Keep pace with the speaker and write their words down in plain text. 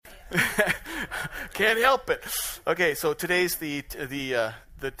Can't help it. Okay, so today's today is today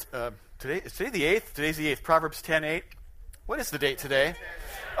the 8th? Today's the 8th. Proverbs 10:8. What is the date today?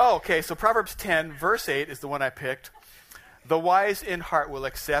 Oh, okay, so Proverbs 10, verse 8 is the one I picked. The wise in heart will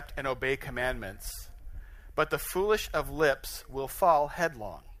accept and obey commandments, but the foolish of lips will fall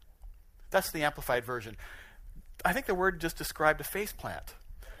headlong. That's the Amplified Version. I think the word just described a faceplant.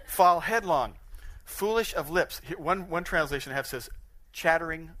 Fall headlong. Foolish of lips. Here, one translation I have says,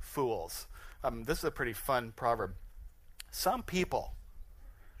 chattering fools. This is a pretty fun proverb. Some people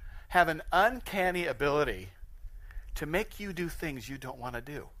have an uncanny ability to make you do things you don't want to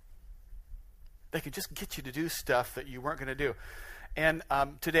do. They can just get you to do stuff that you weren't going to do. And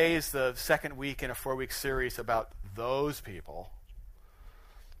today is the second week in a 4-week series about those people.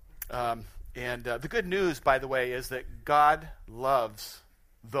 The good news, by the way, is that God loves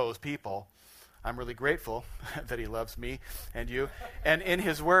those people. I'm really grateful that he loves me and you. And in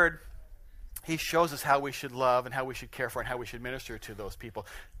his word, he shows us how we should love and how we should care for and how we should minister to those people.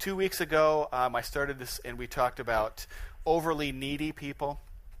 2 weeks ago, I started this and we talked about overly needy people.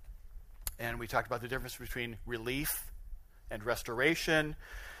 And we talked about the difference between relief and restoration.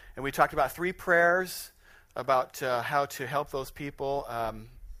 And we talked about 3 prayers about how to help those people.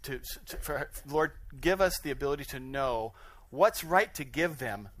 Lord, give us the ability to know what's right to give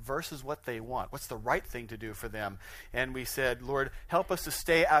them versus what they want. What's the right thing to do for them? And we said, Lord, help us to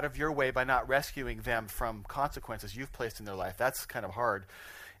stay out of your way by not rescuing them from consequences you've placed in their life. That's kind of hard.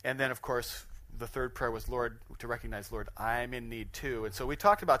 And then, of course, the third prayer was, Lord, to recognize, Lord, I'm in need too. And so we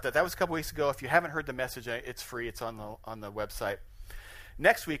talked about that. That was a couple weeks ago. If you haven't heard the message, it's free. It's on the website.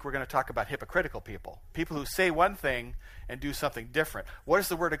 Next week, we're going to talk about hypocritical people. People who say one thing and do something different. What does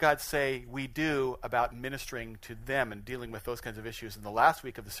the Word of God say we do about ministering to them and dealing with those kinds of issues? In the last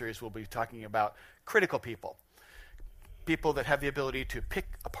week of the series, we'll be talking about critical people. People that have the ability to pick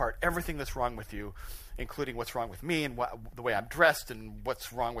apart everything that's wrong with you, including what's wrong with me and the way I'm dressed and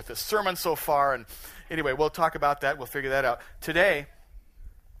what's wrong with this sermon so far. And anyway, we'll talk about that. We'll figure that out. Today,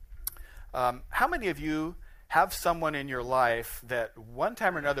 how many of you have someone in your life that one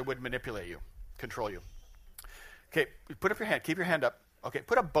time or another would manipulate you, control you? Okay, put up your hand. Keep your hand up. Okay,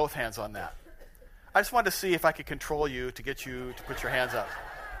 put up both hands on that. I just wanted to see if I could control you to get you to put your hands up.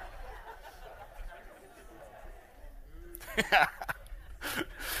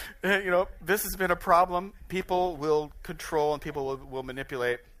 This has been a problem. People will control and people will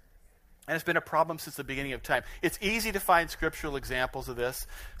manipulate. And it's been a problem since the beginning of time. It's easy to find scriptural examples of this,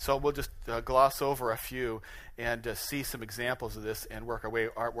 so we'll just gloss over a few and see some examples of this and work our way.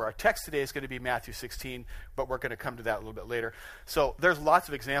 Where our text today is going to be Matthew 16, but we're going to come to that a little bit later. So there's lots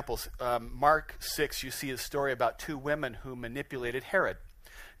of examples. Mark 6, you see a story about 2 women who manipulated Herod.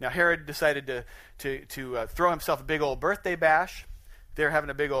 Now, Herod decided to throw himself a big old birthday bash. They're having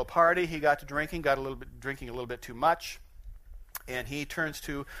a big old party. He got to drinking a little bit too much. And he turns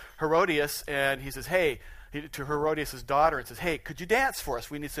to Herodias and he says, to Herodias' daughter and says, hey, could you dance for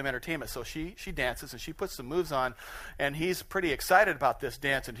us? We need some entertainment. So she dances and she puts some moves on. And he's pretty excited about this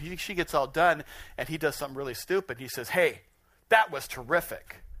dance. And she gets all done and he does something really stupid. He says, hey, that was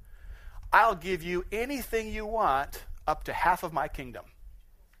terrific. I'll give you anything you want up to half of my kingdom.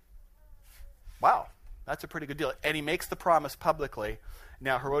 Wow, that's a pretty good deal. And he makes the promise publicly.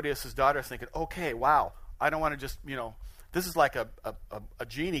 Now Herodias' daughter is thinking, okay, wow, I don't want to just, this is like a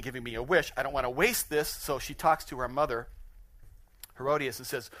genie giving me a wish. I don't want to waste this. So she talks to her mother, Herodias, and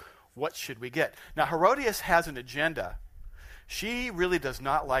says, what should we get? Now, Herodias has an agenda. She really does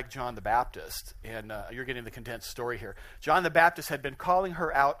not like John the Baptist. And you're getting the condensed story here. John the Baptist had been calling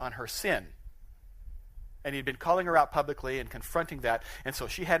her out on her sin. And he'd been calling her out publicly and confronting that. And so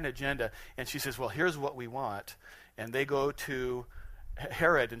she had an agenda. And she says, well, here's what we want. And they go to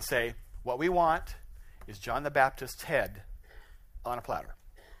Herod and say, what we want is John the Baptist's head on a platter.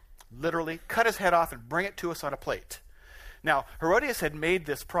 Literally, cut his head off and bring it to us on a plate. Now, Herodias had made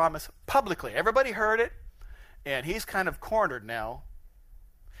this promise publicly. Everybody heard it, and he's kind of cornered now.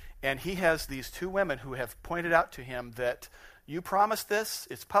 And he has these 2 women who have pointed out to him that you promised this,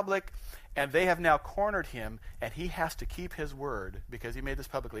 it's public, and they have now cornered him, and he has to keep his word because he made this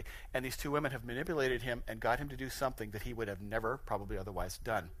publicly. And these 2 women have manipulated him and got him to do something that he would have never probably otherwise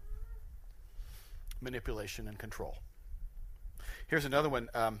done. Manipulation and control. Here's another one.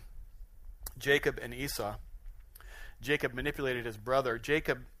 Jacob and Esau. Jacob manipulated his brother.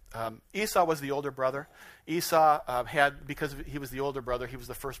 Esau was the older brother. Esau had, because he was the older brother, he was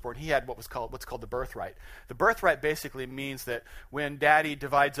the firstborn, he had what's called the birthright. The birthright basically means that when daddy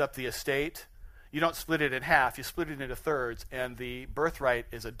divides up the estate, you don't split it in half, you split it into thirds, and the birthright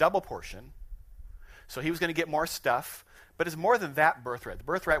is a double portion. So he was going to get more stuff, But it's more than that birthright. The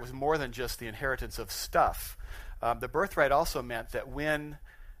birthright was more than just the inheritance of stuff. The birthright also meant that when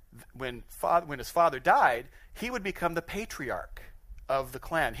his father died, he would become the patriarch of the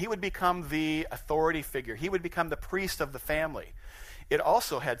clan. He would become the authority figure. He would become the priest of the family. It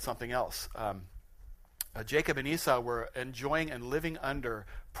also had something else. Jacob and Esau were enjoying and living under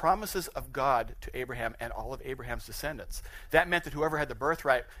promises of God to Abraham and all of Abraham's descendants. That meant that whoever had the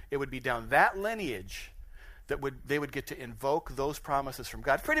birthright, it would be down that lineage that they would get to invoke those promises from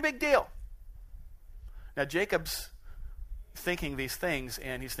God. Pretty big deal. Now Jacob's thinking these things,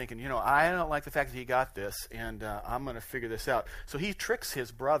 and he's thinking, I don't like the fact that he got this, and I'm going to figure this out. So he tricks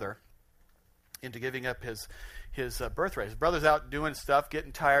his brother into giving up his birthright. His brother's out doing stuff,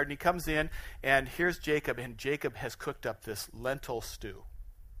 getting tired, and he comes in, and here's Jacob, and Jacob has cooked up this lentil stew.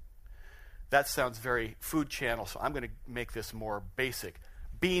 That sounds very Food Channel, so I'm going to make this more basic.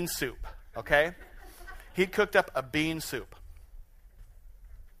 Bean soup, okay? He'd cooked up a bean soup.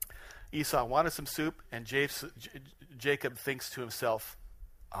 Esau wanted some soup, and Jacob thinks to himself,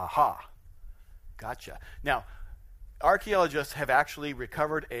 aha, gotcha. Now, archaeologists have actually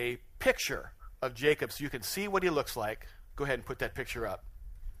recovered a picture of Jacob so you can see what he looks like. Go ahead and put that picture up.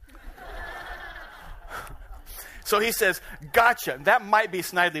 So he says, gotcha. That might be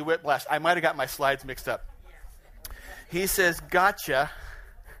Snidely Whiplash. I might have got my slides mixed up. He says, gotcha.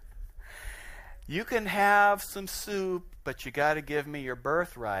 You can have some soup, but you got to give me your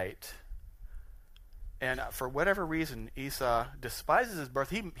birthright. And for whatever reason, Esau despises his birth.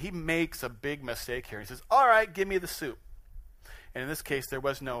 He makes a big mistake here. He says, all right, give me the soup. And in this case, there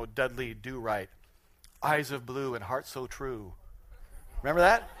was no Dudley Do-Right. Eyes of blue and heart so true. Remember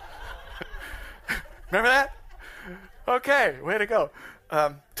that? Remember that? Okay, way to go.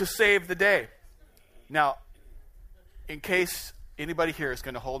 To save the day. Now, in case anybody here is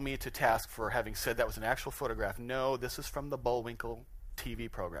going to hold me to task for having said that was an actual photograph, no, this is from the Bullwinkle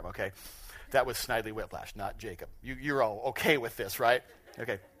TV program, okay? That was Snidely Whiplash, not Jacob. You're all okay with this, right?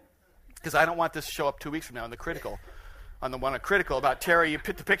 Okay. Because I don't want this to show up 2 weeks from now in the Critical. On the one on Critical about Terry, you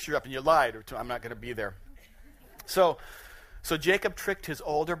put the picture up and you lied. I'm not going to be there. So Jacob tricked his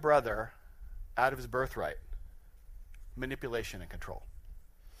older brother out of his birthright. Manipulation and control.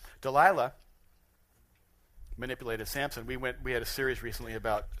 Delilah manipulated Samson. We had a series recently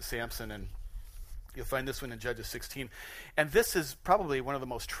about Samson, and you'll find this one in Judges 16. And this is probably one of the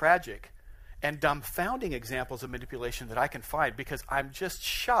most tragic and dumbfounding examples of manipulation that I can find, because I'm just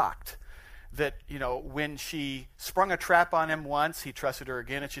shocked that, when she sprung a trap on him once, he trusted her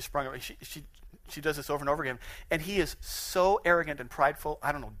again, and she does this over and over again. And he is so arrogant and prideful.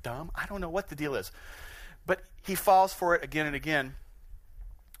 I don't know, dumb. I don't know what the deal is. But he falls for it again and again.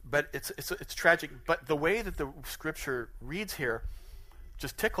 But it's tragic. But the way that the scripture reads here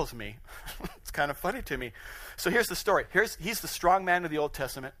just tickles me. It's kind of funny to me. So here's the story. He's the strong man of the Old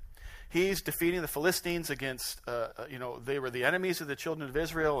Testament. He's defeating the Philistines against, they were the enemies of the children of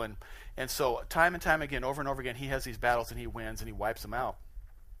Israel. And so time and time again, over and over again, he has these battles and he wins and he wipes them out.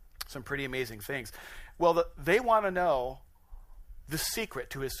 Some pretty amazing things. Well, they want to know the secret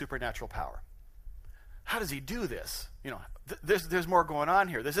to his supernatural power. How does he do this? There's more going on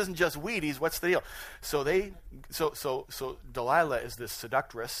here. This isn't just Wheaties. What's the deal? So Delilah is this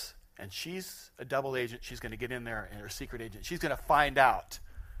seductress, and she's a double agent. She's going to get in there, and her secret agent. She's going to find out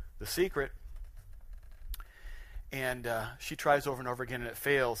the secret, and she tries over and over again, and it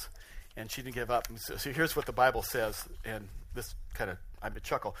fails, and she didn't give up. And so here's what the Bible says, and this kind of, I'm a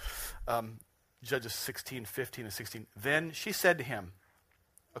chuckle. Judges 16, 15, and 16. Then she said to him,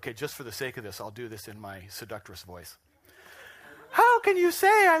 okay, just for the sake of this, I'll do this in my seductress voice. How can you say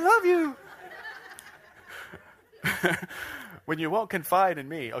I love you when you won't confide in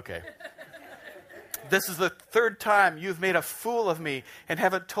me? Okay. This is the third time you've made a fool of me and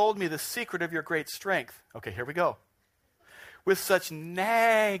haven't told me the secret of your great strength. Okay, here we go. With such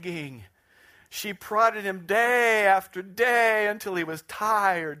nagging, she prodded him day after day until he was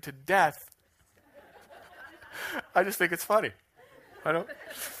tired to death. I just think it's funny. I don't.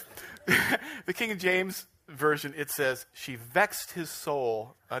 The King James Version, it says, she vexed his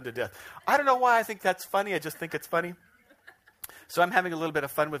soul unto death. I don't know why I think that's funny. I just think it's funny. So I'm having a little bit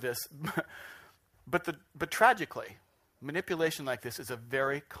of fun with this. But tragically, manipulation like this is a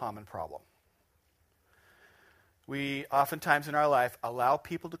very common problem. We oftentimes in our life allow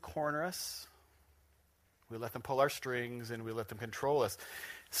people to corner us. We let them pull our strings and we let them control us.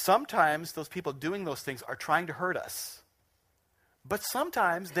 Sometimes those people doing those things are trying to hurt us. But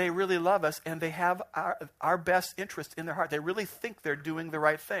sometimes they really love us and they have our best interest in their heart. They really think they're doing the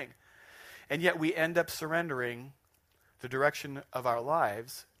right thing. And yet we end up surrendering the direction of our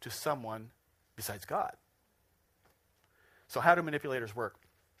lives to someone besides God. So how do manipulators work?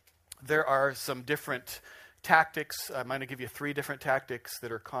 There are some different tactics. I'm going to give you 3 different tactics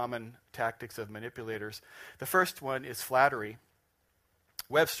that are common tactics of manipulators. The first one is flattery.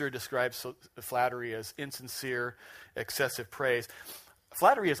 Webster describes flattery as insincere, excessive praise.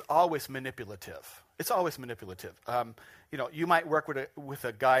 Flattery is always manipulative. It's always manipulative. You might work with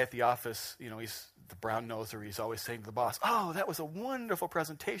a guy at the office. He's the brown noser. He's always saying to the boss, "Oh, that was a wonderful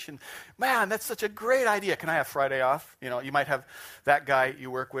presentation. Man, that's such a great idea. Can I have Friday off?" You might have that guy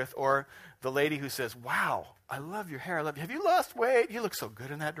you work with, or the lady who says, "Wow, I love your hair. I love you. Have you lost weight? You look so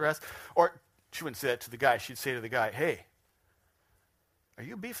good in that dress." Or she wouldn't say that to the guy. She'd say to the guy, "Hey, are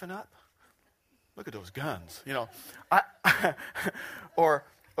you beefing up? Look at those guns." Or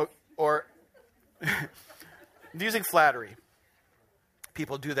using flattery.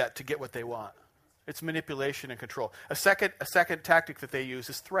 People do that to get what they want. It's manipulation and control. A second tactic that they use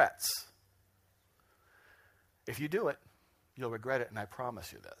is threats. If you do it, you'll regret it, and I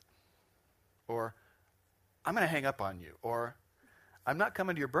promise you that. Or, I'm going to hang up on you. Or, I'm not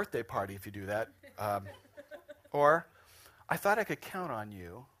coming to your birthday party if you do that. Or, I thought I could count on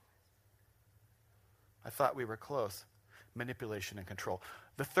you. I thought we were close. Manipulation and control.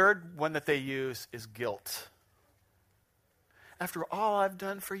 The third one that they use is guilt. After all I've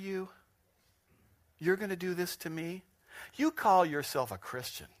done for you, you're going to do this to me? You call yourself a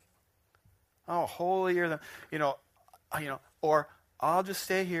Christian. Oh, holier than, or I'll just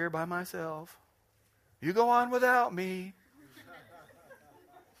stay here by myself. You go on without me.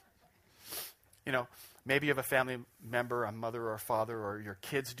 Maybe you have a family member, a mother or a father, or your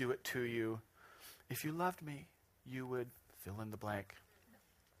kids do it to you. If you loved me, you would fill in the blank.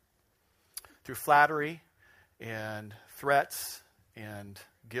 Through flattery and threats and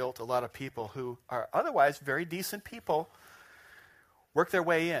guilt, a lot of people who are otherwise very decent people work their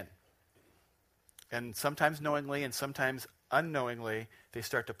way in. And sometimes knowingly and sometimes unknowingly, they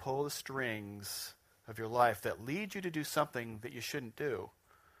start to pull the strings of your life that lead you to do something that you shouldn't do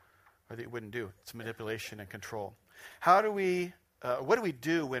or that you wouldn't do. It's manipulation and control. What do we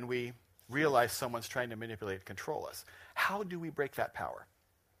do when we realize someone's trying to manipulate and control us? How do we break that power?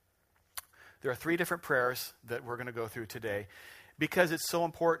 There are 3 different prayers that we're going to go through today because it's so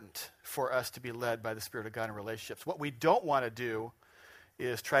important for us to be led by the Spirit of God in relationships. What we don't want to do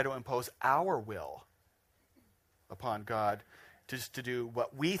is try to impose our will upon God just to do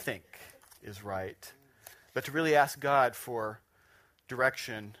what we think is right, but to really ask God for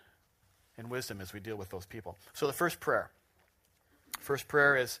direction and wisdom as we deal with those people. So the first prayer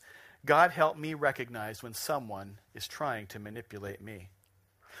is, God, help me recognize when someone is trying to manipulate me.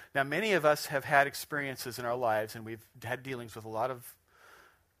 Now, many of us have had experiences in our lives, and we've had dealings with a lot of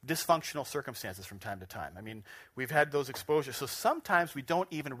dysfunctional circumstances from time to time. We've had those exposures. So sometimes we don't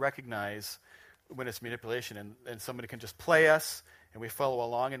even recognize when it's manipulation, and somebody can just play us, and we follow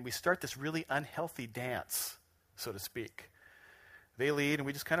along, and we start this really unhealthy dance, so to speak. They lead, and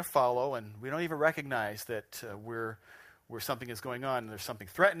we just kind of follow, and we don't even recognize that where something is going on, and there's something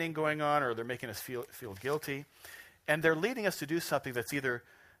threatening going on, or they're making us feel guilty. And they're leading us to do something that's either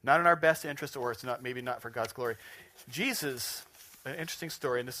not in our best interest or it's maybe not for God's glory. Jesus, an interesting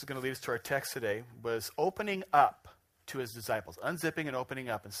story, and this is going to lead us to our text today, was opening up to his disciples, unzipping and opening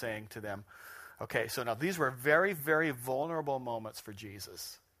up and saying to them, okay, so now these were very, very vulnerable moments for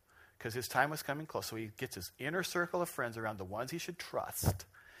Jesus because his time was coming close. So he gets his inner circle of friends around the ones he should trust.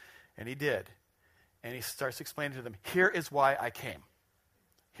 And he did. And he starts explaining to them, here is why I came.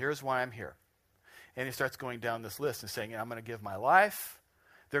 Here's why I'm here. And he starts going down this list and saying, I'm going to give my life.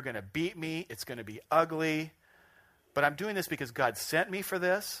 They're going to beat me. It's going to be ugly. But I'm doing this because God sent me for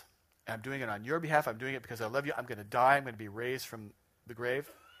this. And I'm doing it on your behalf. I'm doing it because I love you. I'm going to die. I'm going to be raised from the grave.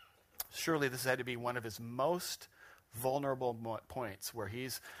 Surely this had to be one of his most vulnerable points where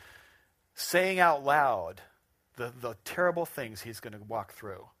he's saying out loud the terrible things he's going to walk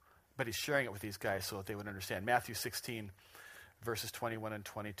through. But he's sharing it with these guys so that they would understand. Matthew 16, verses 21 and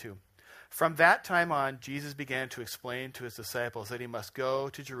 22. From that time on, Jesus began to explain to his disciples that he must go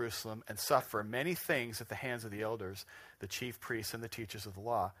to Jerusalem and suffer many things at the hands of the elders, the chief priests, and the teachers of the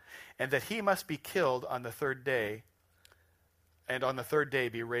law, and that he must be killed on the third day, and on the third day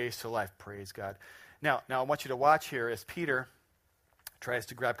be raised to life. Praise God. Now I want you to watch here as Peter tries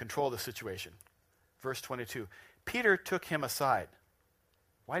to grab control of the situation. Verse 22. Peter took him aside.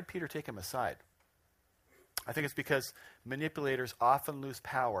 Why did Peter take him aside? I think it's because manipulators often lose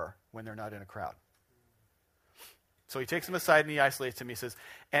power when they're not in a crowd. So he takes him aside and he isolates him. He says,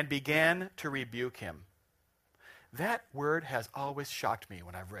 and began to rebuke him. That word has always shocked me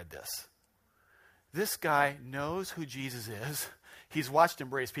when I've read this. This guy knows who Jesus is. He's watched him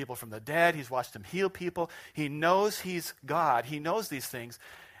raise people from the dead. He's watched him heal people. He knows he's God. He knows these things.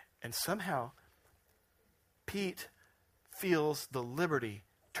 And somehow, Pete feels the liberty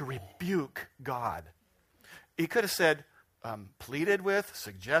to rebuke God. He could have said, pleaded with,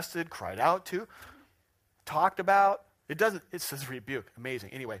 suggested, cried out to, talked about. It doesn't. It says rebuke.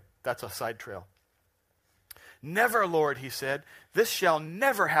 Amazing. Anyway, that's a side trail. Never, Lord, he said, this shall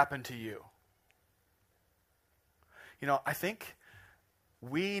never happen to you. You know, I think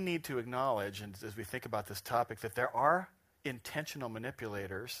we need to acknowledge, and as we think about this topic, that there are intentional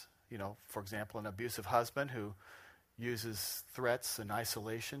manipulators. You know, for example, an abusive husband who uses threats and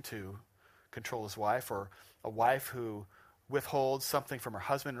isolation to control his wife, or a wife who withholds something from her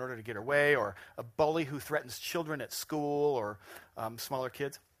husband in order to get her way, or a bully who threatens children at school or smaller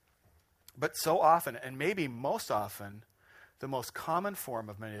kids. But so often, and maybe most often, the most common form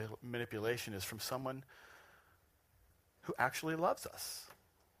of manipulation is from someone who actually loves us.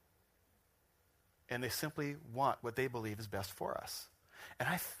 And they simply want what they believe is best for us. And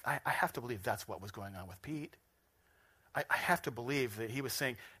I have to believe that's what was going on with Pete. I have to believe that he was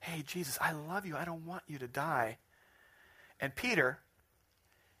saying, hey, Jesus, I love you. I don't want you to die. And Peter,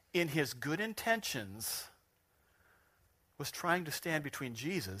 in his good intentions, was trying to stand between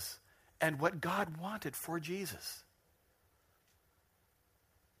Jesus and what God wanted for Jesus.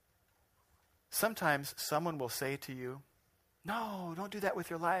 Sometimes someone will say to you, no, don't do that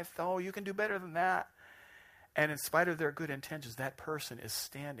with your life. Oh, you can do better than that. And in spite of their good intentions, that person is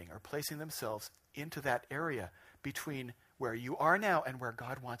standing or placing themselves into that area between where you are now and where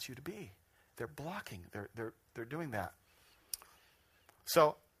God wants you to be. They're blocking. They're doing that.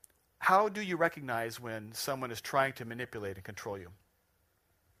 So, how do you recognize when someone is trying to manipulate and control you?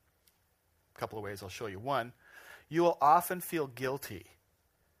 A couple of ways I'll show you. One, you will often feel guilty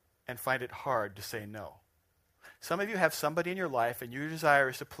and find it hard to say no. Some of you have somebody in your life and your desire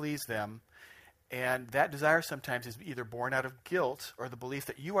is to please them, and that desire sometimes is either born out of guilt or the belief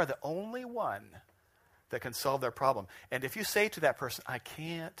that you are the only one that can solve their problem. And if you say to that person, I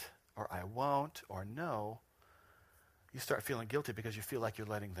can't, or I won't, or no, you start feeling guilty because you feel like you're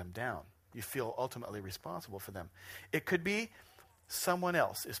letting them down. You feel ultimately responsible for them. It could be someone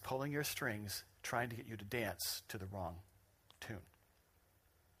else is pulling your strings, trying to get you to dance to the wrong tune.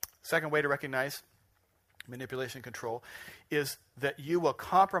 Second way to recognize manipulation and control is that you will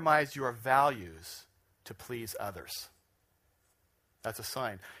compromise your values to please others. That's a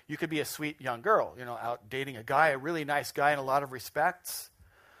sign. You could be a sweet young girl, out dating a guy, a really nice guy in a lot of respects,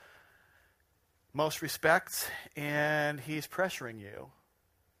 most respects, and he's pressuring you,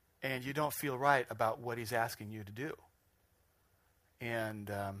 and you don't feel right about what he's asking you to do.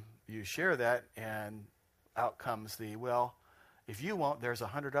 And you share that, and out comes if you won't, there's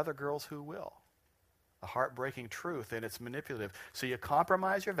 100 other girls who will. A heartbreaking truth, and it's manipulative. So you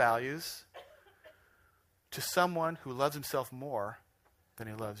compromise your values to someone who loves himself more than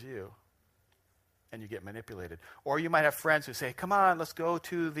he loves you, and you get manipulated. Or you might have friends who say, come on, let's go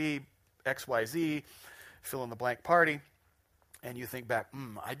to the XYZ, fill in the blank party, and you think back,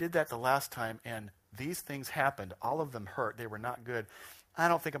 I did that the last time, and these things happened. All of them hurt. They were not good. I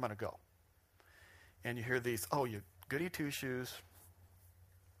don't think I'm going to go. And you hear these, oh, you goody two-shoes.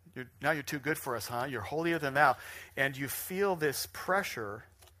 Now you're too good for us, huh? You're holier than thou. And you feel this pressure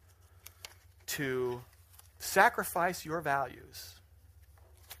to sacrifice your values.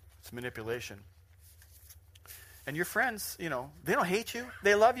 It's manipulation. And your friends, they don't hate you.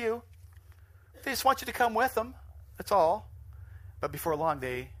 They love you. They just want you to come with them. That's all. But before long,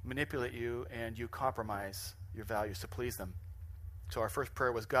 they manipulate you and you compromise your values to please them. So our first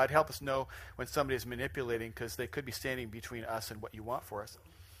prayer was, God, help us know when somebody is manipulating, because they could be standing between us and what you want for us.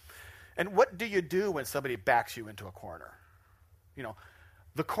 And what do you do when somebody backs you into a corner?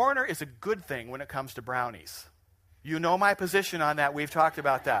 The corner is a good thing when it comes to brownies. You know my position on that. We've talked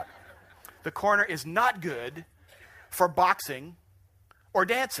about that. The corner is not good for boxing or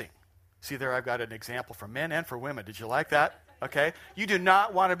dancing. See there, I've got an example for men and for women. Did you like that? Okay. You do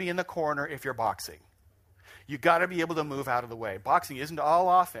not want to be in the corner if you're boxing. You got to be able to move out of the way. Boxing isn't all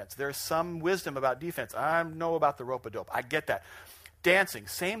offense. There's some wisdom about defense. I know about the rope-a-dope. I get that. Dancing,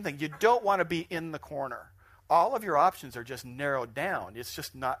 same thing. You don't want to be in the corner. All of your options are just narrowed down. It's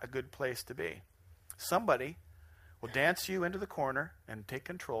just not a good place to be. Somebody will dance you into the corner and take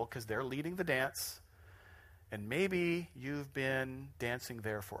control because they're leading the dance. And maybe you've been dancing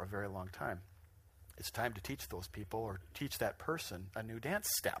there for a very long time. It's time to teach those people, or teach that person, a new dance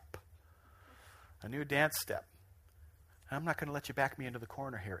step. A new dance step. I'm not going to let you back me into the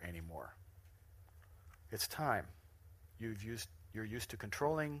corner here anymore. It's time. You're used to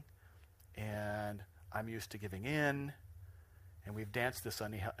controlling, and I'm used to giving in, And we've danced this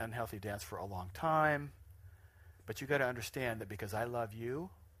unhealthy dance for a long time. But you got to understand that because I love you,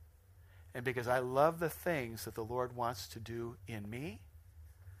 and because I love the things that the Lord wants to do in me,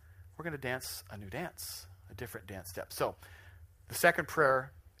 we're going to dance a new dance, a different dance step. So the second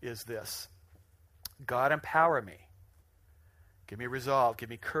prayer is this: God, empower me. Give me resolve, give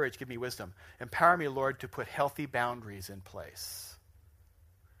me courage, give me wisdom. Empower me, Lord, to put healthy boundaries in place.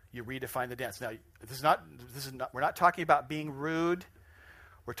 You redefine the dance. Now, we're not talking about being rude.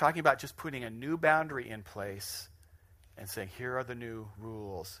 We're talking about just putting a new boundary in place and saying, here are the new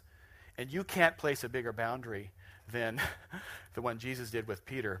rules. And you can't place a bigger boundary than the one Jesus did with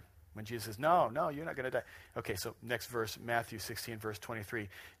Peter when Jesus says, no, you're not going to die. Okay, so next verse, Matthew 16, verse 23.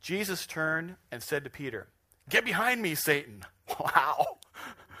 Jesus turned and said to Peter, get behind me, Satan. Wow.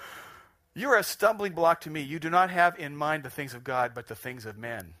 You are a stumbling block to me. You do not have in mind the things of God, but the things of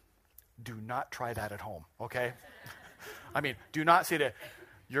men. Do not try that at home, okay? I mean, do not say to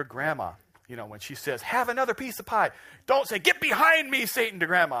your grandma, when she says, have another piece of pie, don't say, get behind me, Satan, to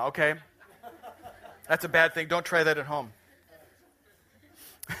grandma, okay? That's a bad thing. Don't try that at home.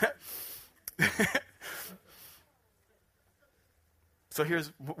 So here's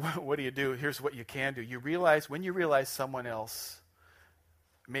what do you do? Here's what you can do. When you realize someone else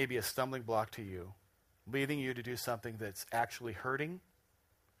may be a stumbling block to you, leading you to do something that's actually hurting,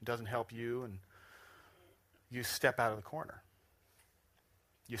 doesn't help you, and you step out of the corner.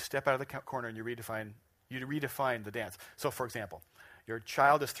 You step out of the corner and you redefine the dance. So, for example, your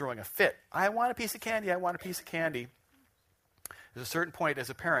child is throwing a fit. I want a piece of candy. I want a piece of candy. There's a certain point as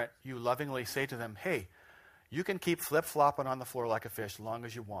a parent, you lovingly say to them, hey, you can keep flip-flopping on the floor like a fish as long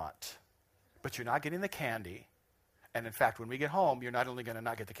as you want, but you're not getting the candy. And in fact, when we get home, you're not only going to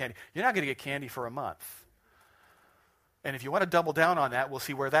not get the candy, you're not going to get candy for a month. And if you want to double down on that, we'll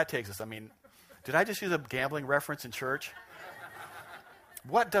see where that takes us. I mean, did I just use a gambling reference in church?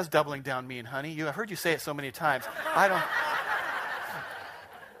 What does doubling down mean, honey? I've heard you say it so many times. I don't...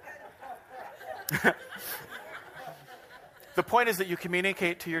 The point is that you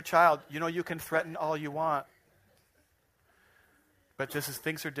communicate to your child, you can threaten all you want, but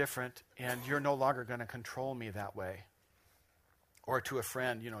things are different, and you're no longer going to control me that way. Or to a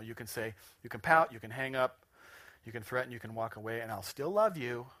friend, you can say, you can pout, you can hang up, you can threaten, you can walk away, and I'll still love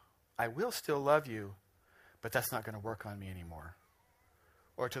you. I will still love you, but that's not going to work on me anymore.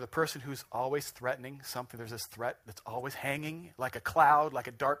 Or to the person who's always threatening something, there's this threat that's always hanging like a cloud, like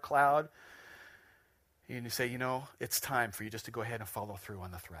a dark cloud. And you say, it's time for you just to go ahead and follow through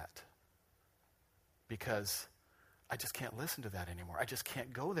on the threat. Because I just can't listen to that anymore. I just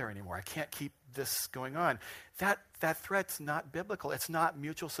can't go there anymore. I can't keep this going on. That threat's not biblical. It's not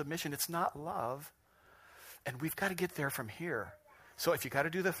mutual submission. It's not love. And we've got to get there from here. So if you got to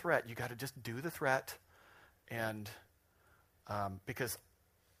do the threat, you got to just do the threat. And because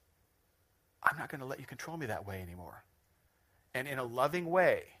I'm not going to let you control me that way anymore. And in a loving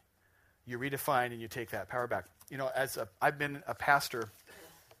way, you redefine and you take that power back. I've been a pastor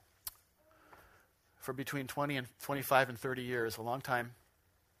for between 25 and 30 years, a long time.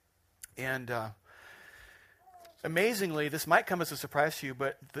 And amazingly, this might come as a surprise to you,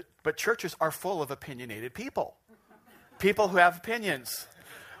 but churches are full of opinionated people. People who have opinions.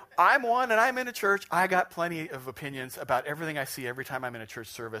 I'm one, and I'm in a church. I got plenty of opinions about everything I see every time I'm in a church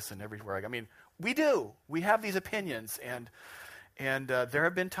service and everywhere I go. I mean, we do. We have these opinions, and there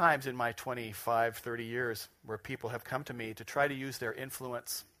have been times in my 25, 30 years where people have come to me to try to use their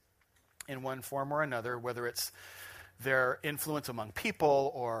influence in one form or another, whether it's their influence among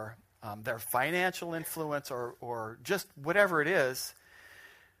people or their financial influence or just whatever it is.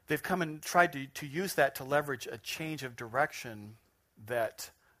 They've come and tried to use that to leverage a change of direction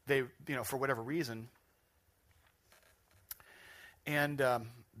that they, for whatever reason. And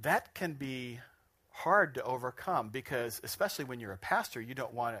that can be hard to overcome because, especially when you're a pastor, you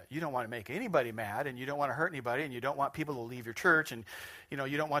don't want to make anybody mad, and you don't want to hurt anybody, and you don't want people to leave your church, and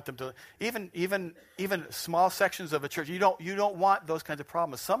you don't want them to even small sections of a church. You don't want those kinds of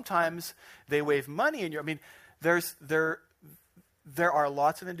problems. Sometimes they wave money in your. I mean, there are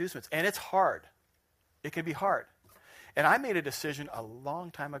lots of inducements, and it's hard. It can be hard. And I made a decision a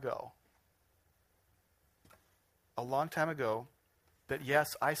long time ago. That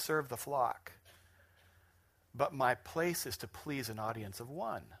yes, I serve the flock. But my place is to please an audience of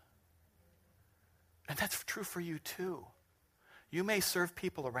one. And that's true for you too. You may serve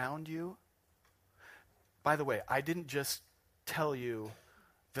people around you. By the way, I didn't just tell you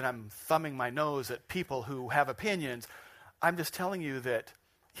that I'm thumbing my nose at people who have opinions. I'm just telling you that,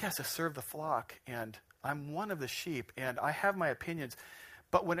 yes, I serve the flock, and I'm one of the sheep, and I have my opinions.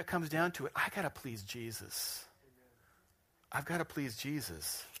 But when it comes down to it, I got to please Jesus. I've got to please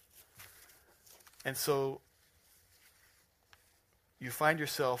Jesus. And so you find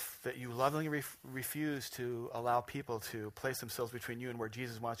yourself that you lovingly refuse to allow people to place themselves between you and where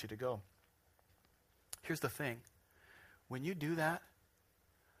Jesus wants you to go. Here's the thing. When you do that,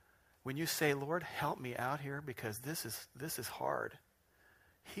 when you say, Lord, help me out here because this is hard,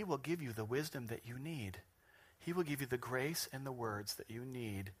 he will give you the wisdom that you need. He will give you the grace and the words that you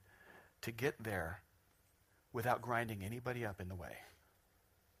need to get there without grinding anybody up in the way.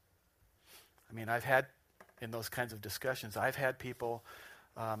 I mean, I've had, in those kinds of discussions, I've had people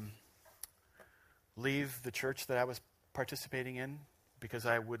leave the church that I was participating in because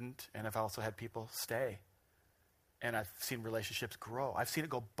I wouldn't, and I've also had people stay. And I've seen relationships grow. I've seen it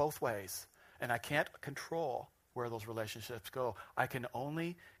go both ways. And I can't control where those relationships go. I can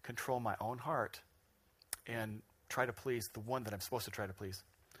only control my own heart and try to please the one that I'm supposed to try to please.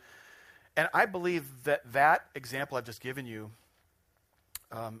 And I believe that example I've just given you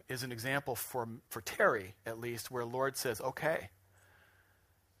is an example for Terry, at least, where Lord says, okay,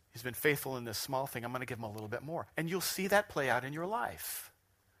 he's been faithful in this small thing. I'm going to give him a little bit more. And you'll see that play out in your life.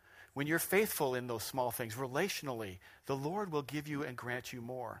 When you're faithful in those small things, relationally, the Lord will give you and grant you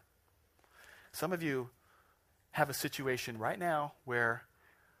more. Some of you have a situation right now where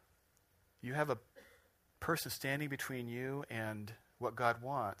you have a person standing between you and what God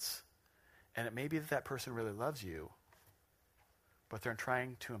wants, and it may be that person really loves you, but they're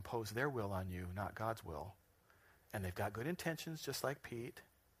trying to impose their will on you, not God's will. And they've got good intentions, just like Pete,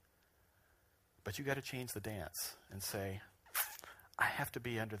 but you got to change the dance and say, I have to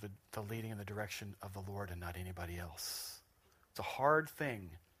be under the leading and the direction of the Lord and not anybody else. It's a hard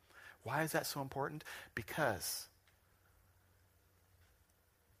thing. Why is that so important? Because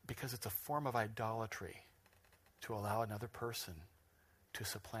it's a form of idolatry to allow another person to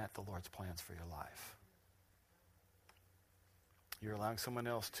supplant the Lord's plans for your life. You're allowing someone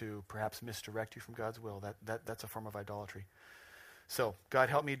else to perhaps misdirect you from God's will. That's a form of idolatry. So, God,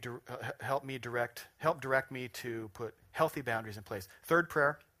 help direct me to put healthy boundaries in place. Third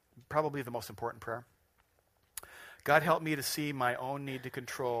prayer, probably the most important prayer. God, help me to see my own need to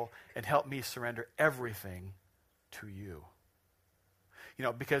control and help me surrender everything to you. You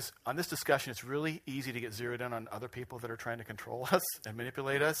know, because on this discussion, it's really easy to get zeroed in on other people that are trying to control us and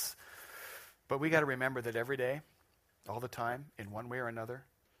manipulate us. But we got to remember that every day, all the time, in one way or another,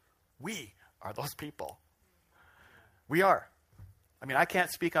 we are those people. We are. I mean, I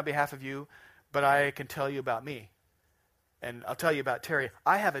can't speak on behalf of you, but I can tell you about me. And I'll tell you about Terry.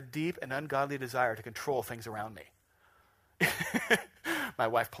 I have a deep and ungodly desire to control things around me. My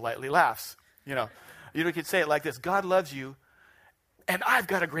wife politely laughs. You could say it like this: God loves you, and I've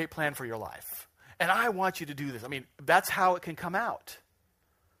got a great plan for your life. And I want you to do this. I mean, that's how it can come out.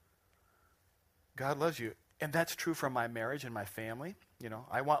 God loves you. And that's true from my marriage and my family.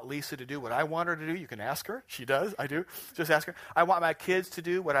 I want Lisa to do what I want her to do. You can ask her. She does. I do. Just ask her. I want my kids to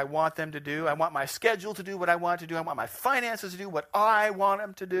do what I want them to do. I want my schedule to do what I want to do. I want my finances to do what I want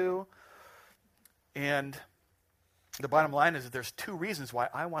them to do. And the bottom line is that there's two reasons why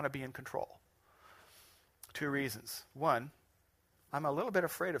I want to be in control. Two reasons. One, I'm a little bit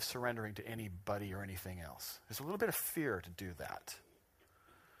afraid of surrendering to anybody or anything else. There's a little bit of fear to do that.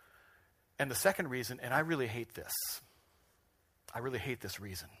 And the second reason, and I really hate this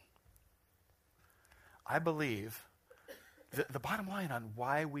reason. I believe that the bottom line on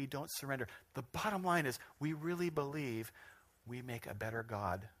why we don't surrender, the bottom line is we really believe we make a better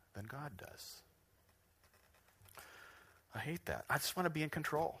God than God does. I hate that. I just want to be in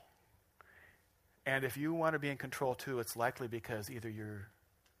control. And if you want to be in control too, it's likely because either you're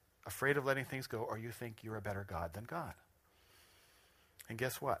afraid of letting things go or you think you're a better God than God. And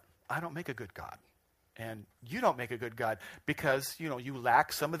guess what? I don't make a good God. And you don't make a good God because, you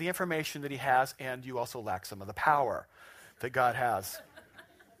lack some of the information that he has, and you also lack some of the power that God has.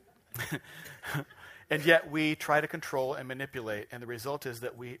 And yet we try to control and manipulate, and the result is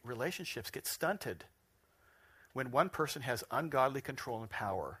that relationships get stunted when one person has ungodly control and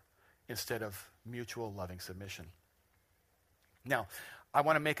power instead of mutual loving submission. Now, I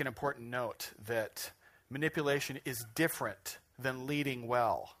want to make an important note that manipulation is different than leading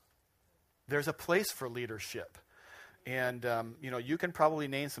well. There's a place for leadership. And, you can probably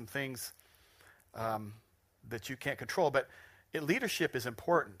name some things that you can't control, but leadership is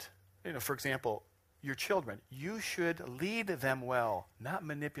important. For example, your children. You should lead them well, not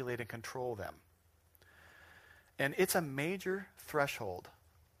manipulate and control them. And it's a major threshold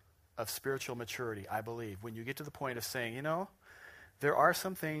of spiritual maturity, I believe, when you get to the point of saying, there are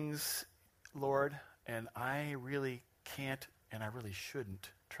some things, Lord, and I really can't and I really shouldn't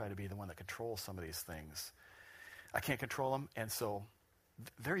try to be the one that controls some of these things. I can't control them, and so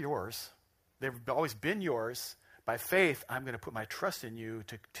they're yours. They've always been yours. By faith, I'm going to put my trust in you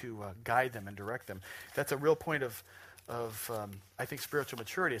to guide them and direct them. That's a real point of I think, spiritual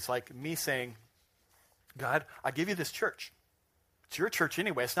maturity. It's like me saying, God, I give you this church. It's your church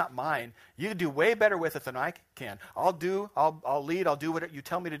anyway. It's not mine. You can do way better with it than I can. I'll lead. I'll do what you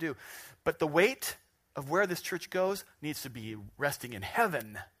tell me to do. But the weight of where this church goes needs to be resting in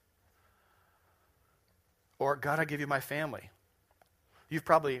heaven. Or, God, I give you my family. You've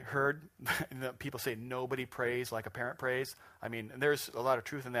probably heard people say nobody prays like a parent prays. I mean, there's a lot of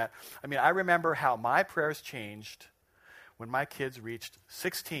truth in that. I mean, I remember how my prayers changed when my kids reached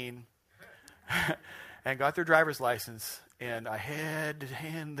 16 and got their driver's license, and I had to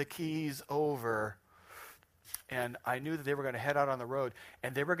hand the keys over. And I knew that they were going to head out on the road,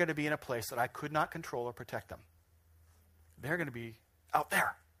 and they were going to be in a place that I could not control or protect them. They're going to be out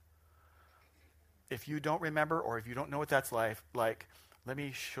there. If you don't remember, or if you don't know what that's like, let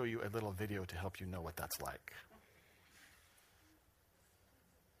me show you a little video to help you know what that's like.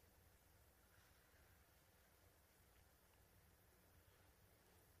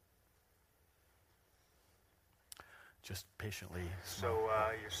 Just patiently. So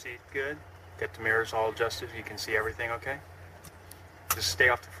your seat good? Get the mirrors all adjusted. You can see everything okay? Just stay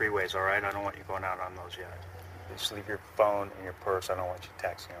off the freeways, all right? I don't want you going out on those yet. Just leave your phone in your purse. I don't want you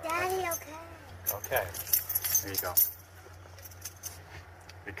texting. Daddy, okay? Okay. There you go.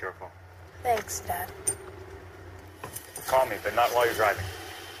 Be careful. Thanks, Dad. Call me, but not while you're driving.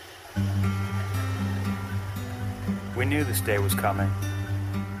 We knew this day was coming.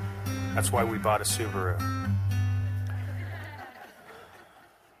 That's why we bought a Subaru.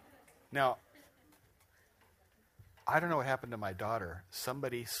 Now, I don't know what happened to my daughter.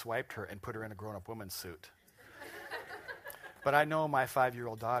 Somebody swiped her and put her in a grown-up woman's suit. But I know my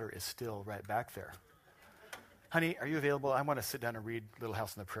 5-year-old daughter is still right back there. Honey, are you available? I want to sit down and read Little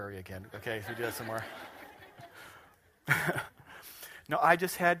House on the Prairie again. Okay, if you do that some more. No, I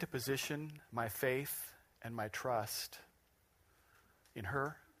just had to position my faith and my trust in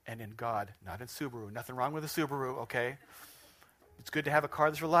her and in God, not in Subaru. Nothing wrong with a Subaru, okay? It's good to have a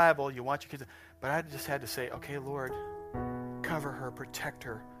car that's reliable. You want your kids. But I just had to say, okay, Lord, cover her, protect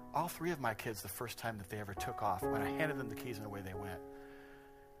her. All 3 of my kids, the first time that they ever took off, when I handed them the keys and away they went.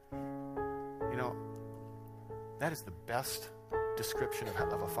 You know, that is the best description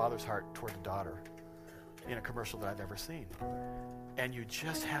of a father's heart toward a daughter in a commercial that I've ever seen. And you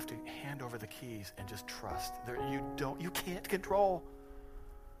just have to hand over the keys and just trust. You can't control.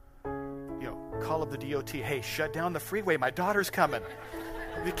 You know, call up the DOT. Hey, shut down the freeway. My daughter's coming.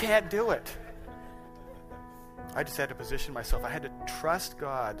 You can't do it. I just had to position myself. I had to trust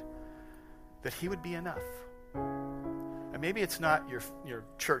God that He would be enough. And maybe it's not your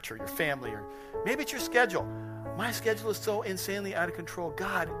church or your family, or maybe it's your schedule. My schedule is so insanely out of control.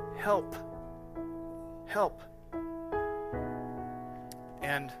 God, help. Help.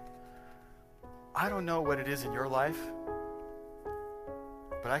 And I don't know what it is in your life,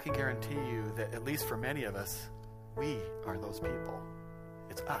 but I can guarantee you that at least for many of us, we are those people.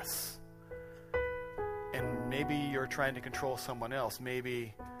 It's us. And maybe you're trying to control someone else.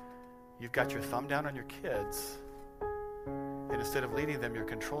 Maybe you've got your thumb down on your kids, and instead of leading them, you're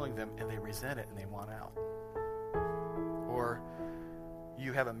controlling them, and they resent it and they want out. Or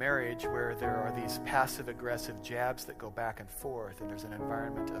you have a marriage where there are these passive-aggressive jabs that go back and forth, and there's an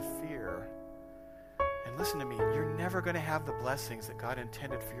environment of fear. And listen to me, you're never going to have the blessings that God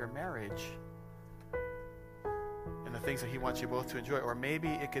intended for your marriage and the things that He wants you both to enjoy. Or maybe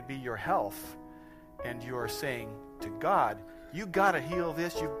it could be your health, and you're saying to God, you got to heal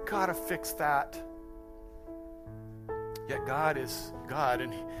this, you got to fix that. Yet God is God,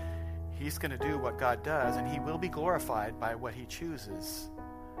 and He's going to do what God does, and He will be glorified by what He chooses.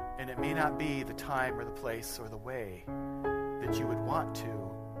 And it may not be the time or the place or the way that you would want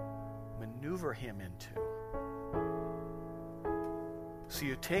to maneuver Him into. So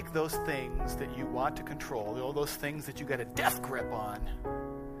you take those things that you want to control, all those things that you got a death grip on,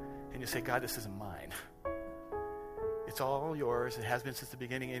 and you say, God, this isn't mine. It's all yours. It has been since the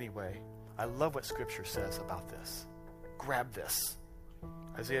beginning anyway. I love what Scripture says about this. Grab this.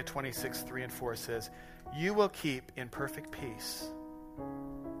 Isaiah 26, 3 and 4 says, you will keep in perfect peace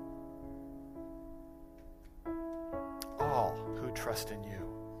all who trust in you,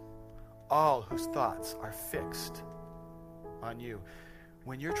 all whose thoughts are fixed on you.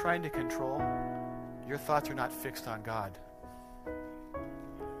 When you're trying to control, your thoughts are not fixed on God.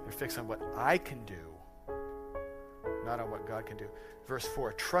 They're fixed on what I can do, not on what God can do. Verse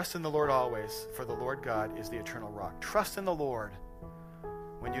 4, trust in the Lord always, for the Lord God is the eternal rock. Trust in the Lord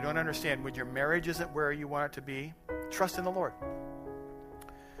when you don't understand, when your marriage isn't where you want it to be, trust in the Lord.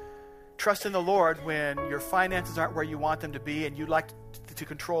 Trust in the Lord when your finances aren't where you want them to be and you'd like to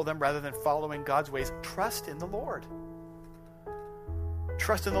control them rather than following God's ways. Trust in the Lord.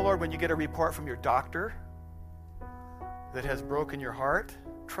 Trust in the Lord when you get a report from your doctor that has broken your heart.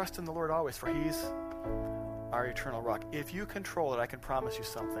 Trust in the Lord always, for He's our eternal rock. If you control it, I can promise you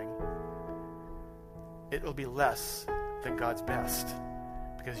something. It will be less than God's best,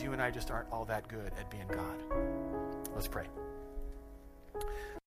 because you and I just aren't all that good at being God. Let's pray.